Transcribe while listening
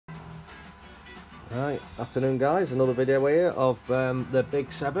Right, afternoon guys, another video here of the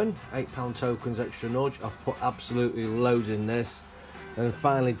Big 7 £8 tokens extra nudge. I've put absolutely loads in this and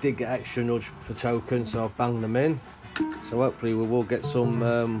finally did get extra nudge for tokens, so I've banged them in, so hopefully we will get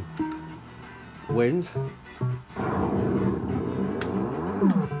some wins.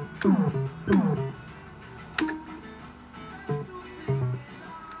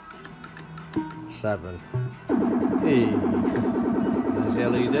 Seven. Hey. There's the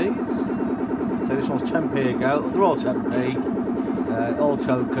LEDs. So this one's 10p a go. They're all 10p, all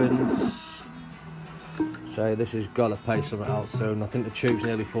tokens. So this has got to pay something out soon. I think the tube's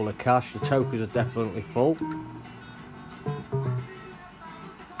nearly full of cash. The tokens are definitely full.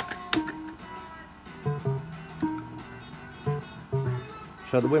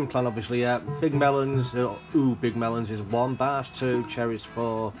 So the win plan, obviously, big melons. Big melons is 1, bars 2, cherries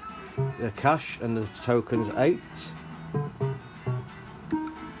 4, the cash, and the tokens 8.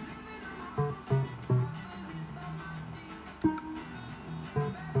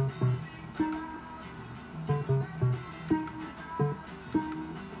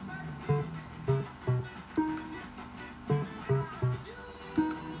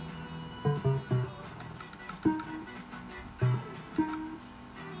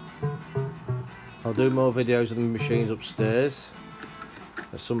 I'll do more videos of the machines upstairs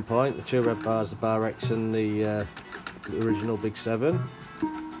at some point. The 2 red bars, the bar X and the original Big 7.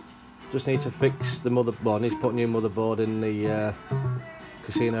 Just need to fix the motherboard. I need to put a new motherboard in the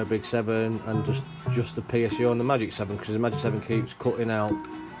Casino Big 7 and just the PSU on the Magic 7, because the Magic 7 keeps cutting out.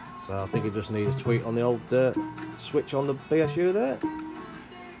 So I think it just needs a tweak on the old switch on the PSU there.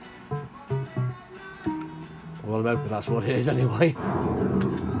 Well, I'm hoping that's what it is anyway.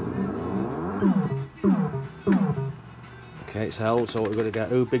 Okay, it's held, so what we're going to get?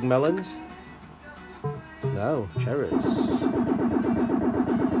 Big melons? No, cherries.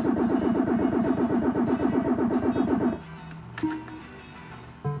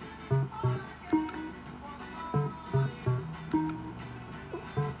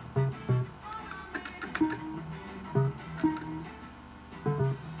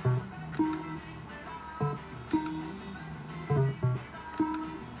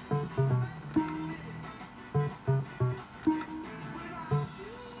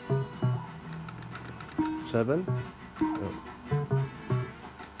 Seven.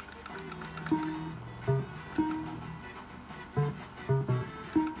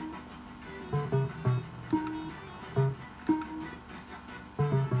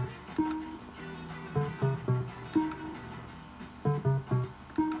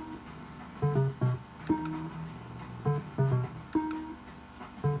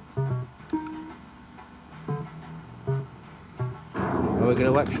 Are we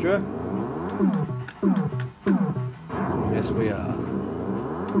going to extra? Yes, we are.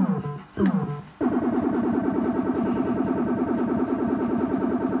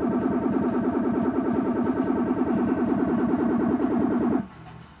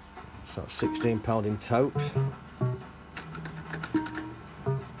 So that's £16 in tote.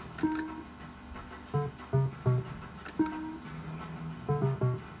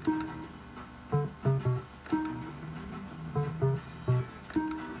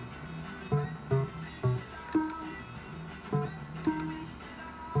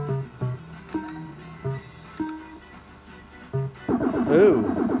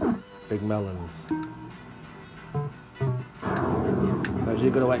 Ooh, big melons. Is he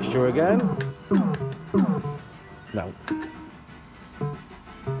going to extra again? No.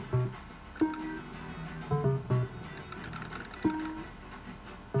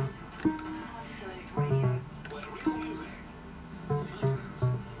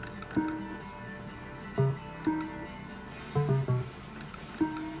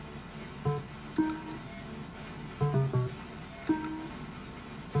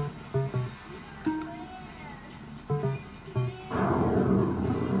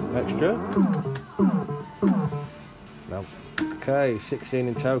 Extra? No. Okay, 16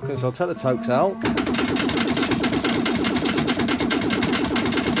 in tokens. So I'll take the tokens out.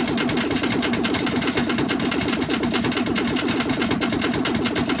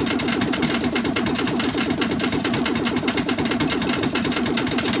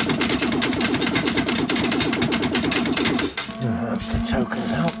 That's the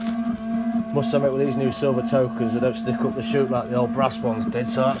tokens out. Must admit, with these new silver tokens, they don't stick up the chute like the old brass ones did,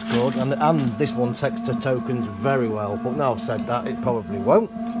 so that's good. And this one takes to tokens very well, but now I've said that, it probably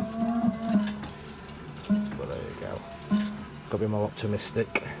won't. But there you go. Got to be more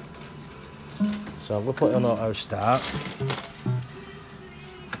optimistic. So we'll put it on auto start.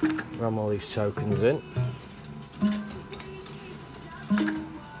 Ram all these tokens in.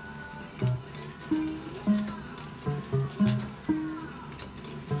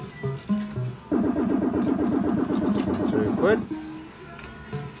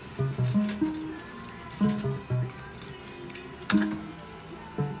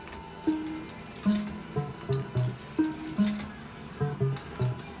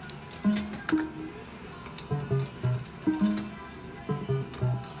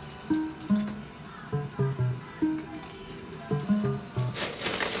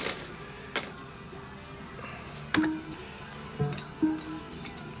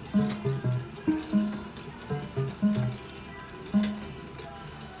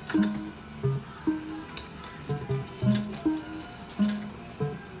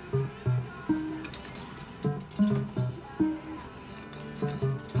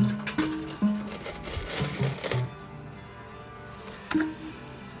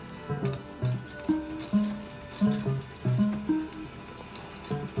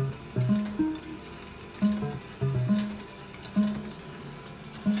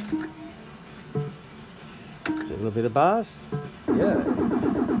 Gonna be the bars? Yeah.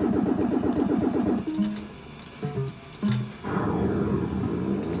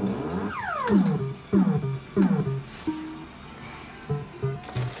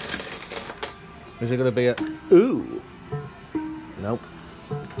 Is it gonna be a ooh? Nope.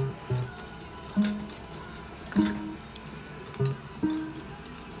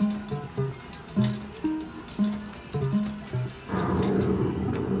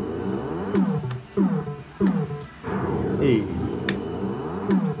 E.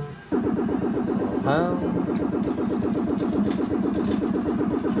 Pound.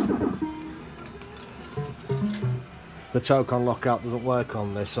 The token lockout doesn't work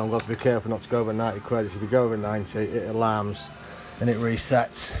on this, so I'm going to be careful not to go over 90 credits. If you go over 90, it alarms and it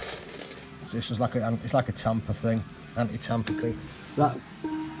resets. So this was like it's like a tamper thing, anti-tamper thing.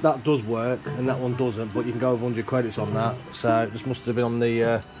 That does work, and that one doesn't. But you can go over 100 credits on that. So it just must have been on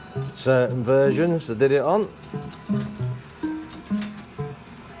the certain versions that did it on.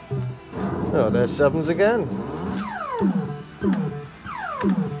 Oh, there's sevens again.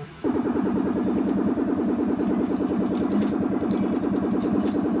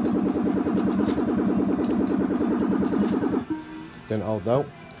 Didn't hold though.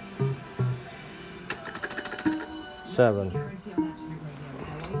 7.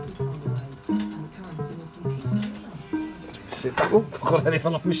 Sit back. Oh, I got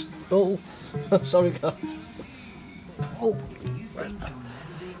anything off my stool. Sorry guys. Oh.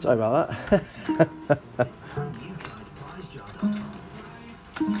 Sorry about that.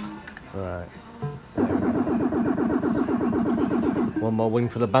 Right. One more win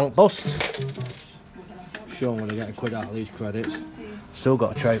for the bank bust. Sure, I'm going to get a quid out of these credits. Still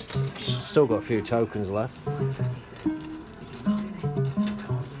got a trade. Still got a few tokens left.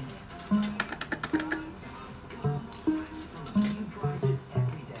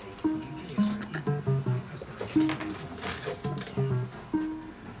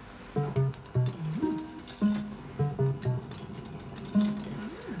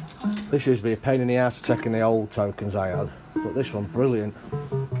 This used to be a pain in the ass for checking the old tokens I had, but this one brilliant.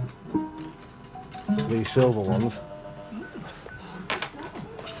 These silver ones.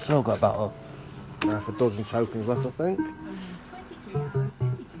 Still got about half a dozen tokens left, I think.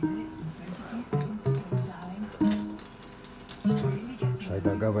 So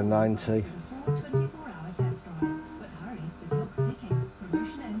don't go over 90.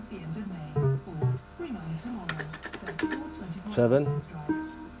 7.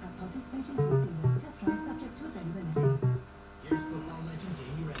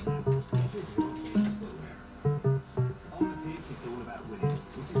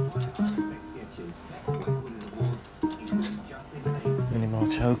 Any more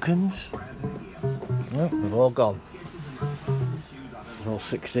tokens? No, they've all gone. There's all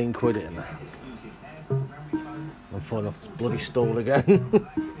 16 quid in there. I'm falling off this bloody stool again.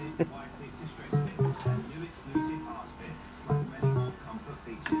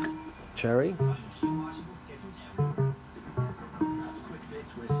 Cherry.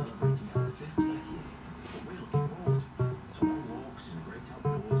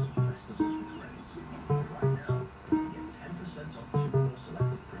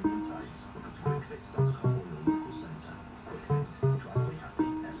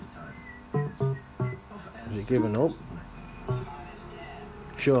 Has it given up?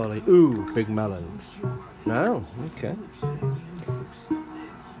 Surely. Ooh, big melons. No, okay.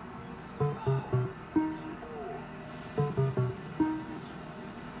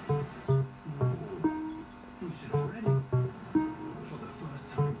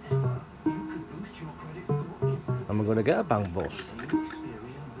 And we're going to get a bank bust.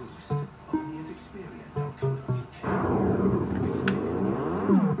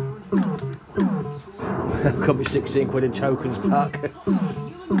 Got me 16 quid in tokens back.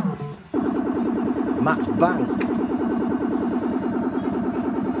 Max Bank.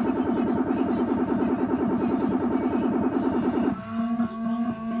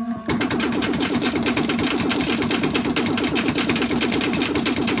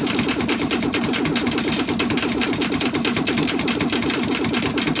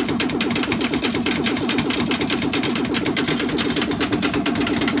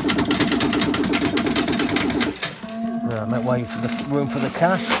 Make way for the room for the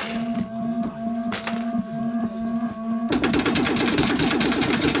cash.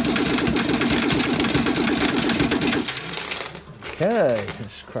 Okay,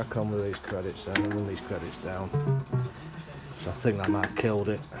 let's crack on with these credits then and run these credits down. So I think that might have killed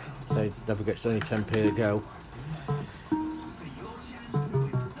it. So it never gets only 10p to go.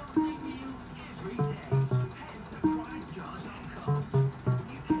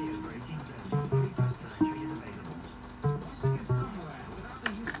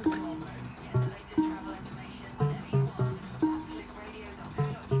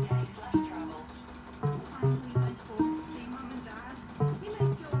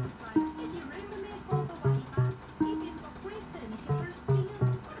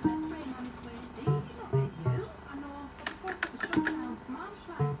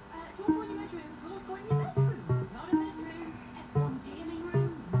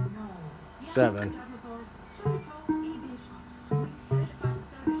 7.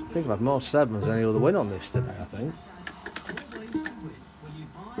 I think I've had more 7s than any other win on this today, I think.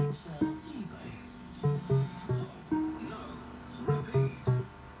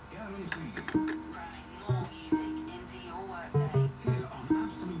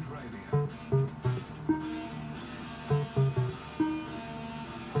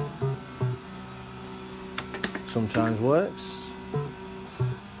 Sometimes works,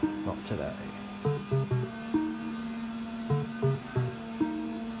 not today.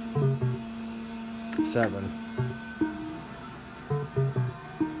 Seven.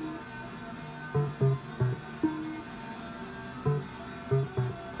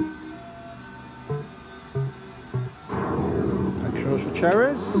 Extras for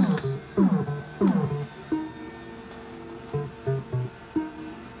cherries.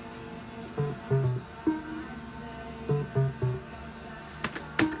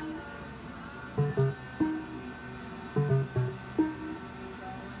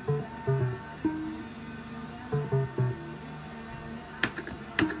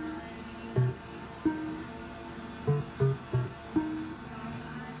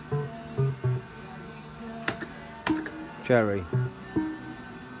 Cherry.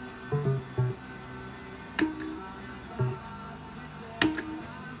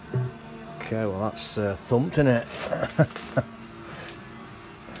 Okay, well that's thumped, isn't it? Let's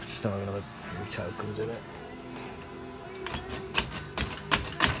just have another few tokens in it.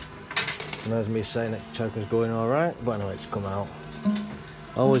 And there's me saying that token's going alright, but anyway, it's come out.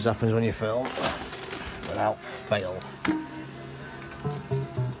 Always happens when you film, without fail.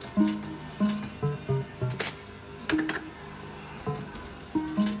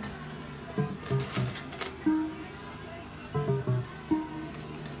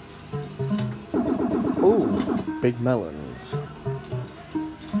 Ooh, big melons.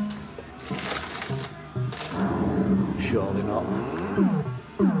 Surely not.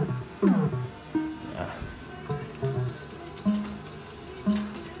 Yeah.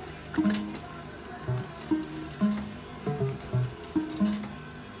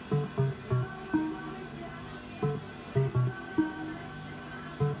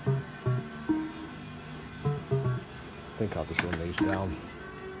 I think I'll just run these down.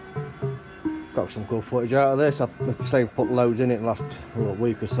 Got some good footage out of this. I've say put loads in it in the last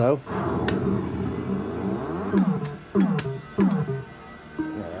week or so.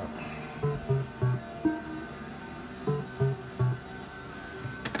 Yeah.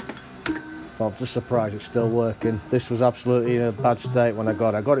 I'm just surprised it's still working. This was absolutely in a bad state when I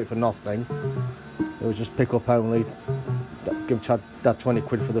got it. I got it for nothing. It was just pick up only. Give Dad 20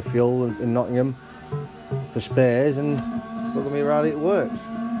 quid for the fuel in Nottingham for spares, and look at me, Riley, it works.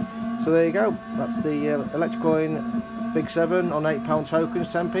 So there you go, that's the Electrocoin Big 7 on £8 tokens,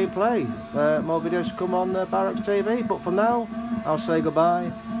 10p play. More videos to come on Barracks TV, but for now, I'll say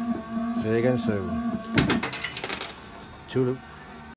goodbye. See you again soon. Toodaloo.